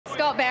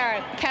Scott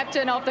Barrett,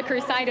 captain of the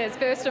Crusaders.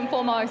 First and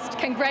foremost,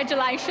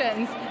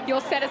 congratulations.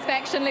 Your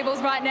satisfaction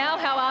levels right now,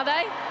 how are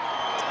they?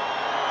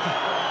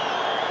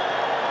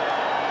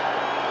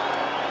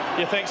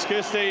 Yeah, thanks,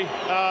 Kirsty.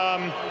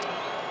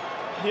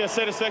 Yeah,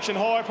 satisfaction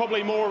high,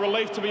 probably more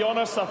relief, to be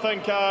honest. I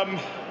think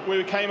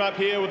we came up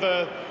here with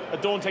a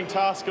daunting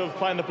task of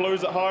playing the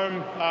Blues at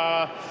home.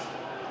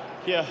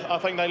 Yeah, I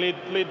think they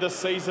led this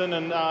season,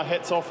 and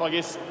hats off, I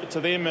guess,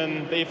 to them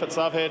and the efforts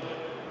they've had.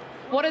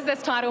 What does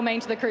this title mean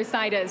to the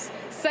Crusaders?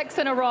 6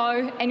 in a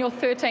row and your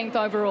 13th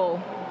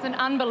overall. It's an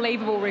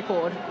unbelievable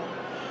record.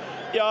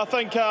 Yeah, I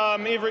think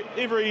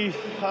every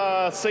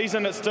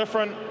season it's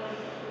different.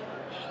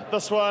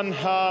 This one,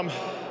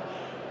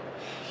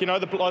 you know,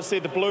 like I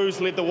said, the Blues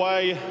led the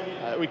way.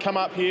 We come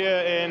up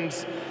here and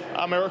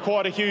it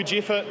required a huge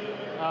effort.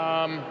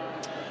 I'd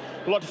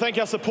like to thank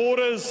our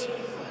supporters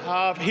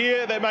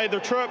here that made the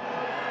trip.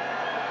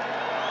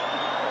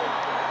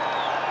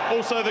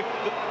 Also the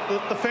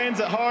fans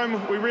at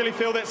home, we really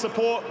feel that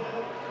support.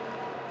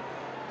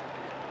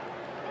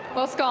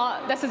 Well,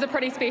 Scott, this is a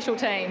pretty special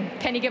team.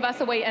 Can you give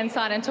us a wee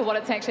insight into what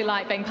it's actually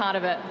like being part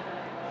of it?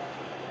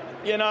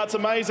 Yeah, no, it's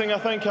amazing. I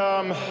think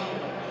yeah,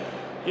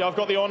 I've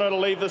got the honour to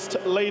lead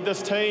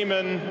this team,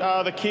 and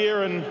the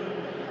care and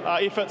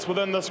efforts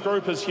within this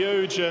group is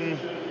huge, and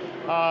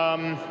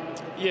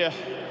yeah,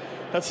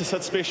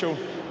 it's special.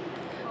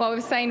 Well,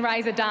 we've seen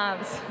Razor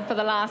dance for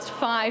the last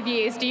 5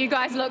 years. Do you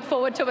guys look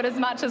forward to it as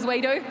much as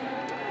we do?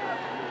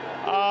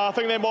 I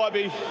think that might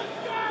be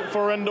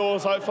for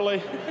indoors,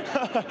 hopefully.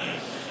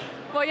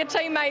 Well, your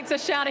teammates are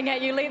shouting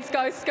at you, let's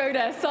go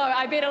Scooter. So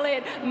I better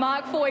let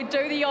Mark Foyd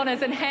do the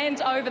honours and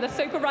hand over the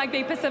Super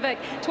Rugby Pacific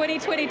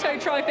 2022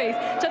 trophies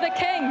to the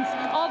Kings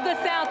of the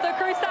South, the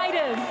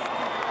Crusaders.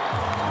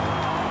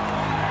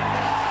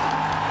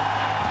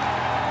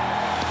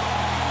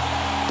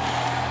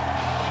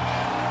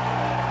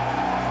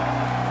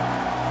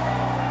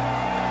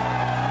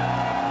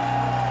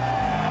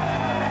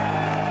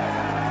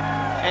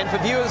 And for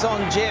viewers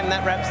on GEM,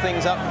 that wraps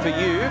things up for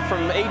you.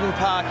 From Eden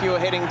Park, you're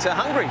heading to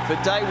Hungary for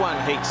day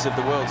one heats of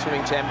the World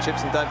Swimming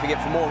Championships. And don't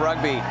forget, for more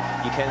rugby,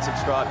 you can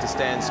subscribe to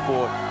Stan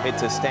Sport. Head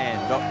to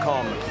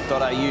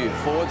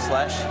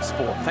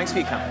stan.com.au/sport. Thanks for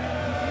your company.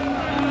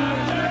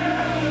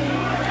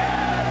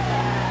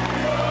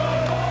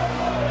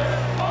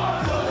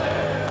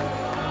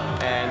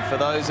 For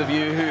those of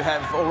you who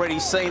have already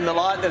seen the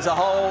light, there's a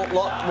whole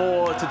lot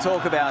more to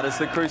talk about as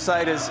the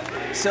Crusaders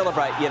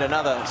celebrate yet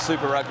another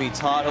Super Rugby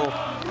title.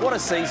 What a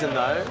season,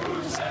 though.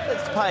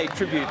 Let's pay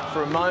tribute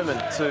for a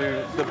moment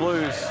to the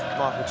Blues,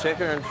 Michael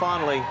Checker, and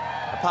finally,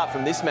 apart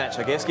from this match,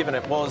 I guess, given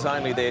it was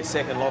only their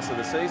second loss of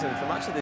the season, for much of this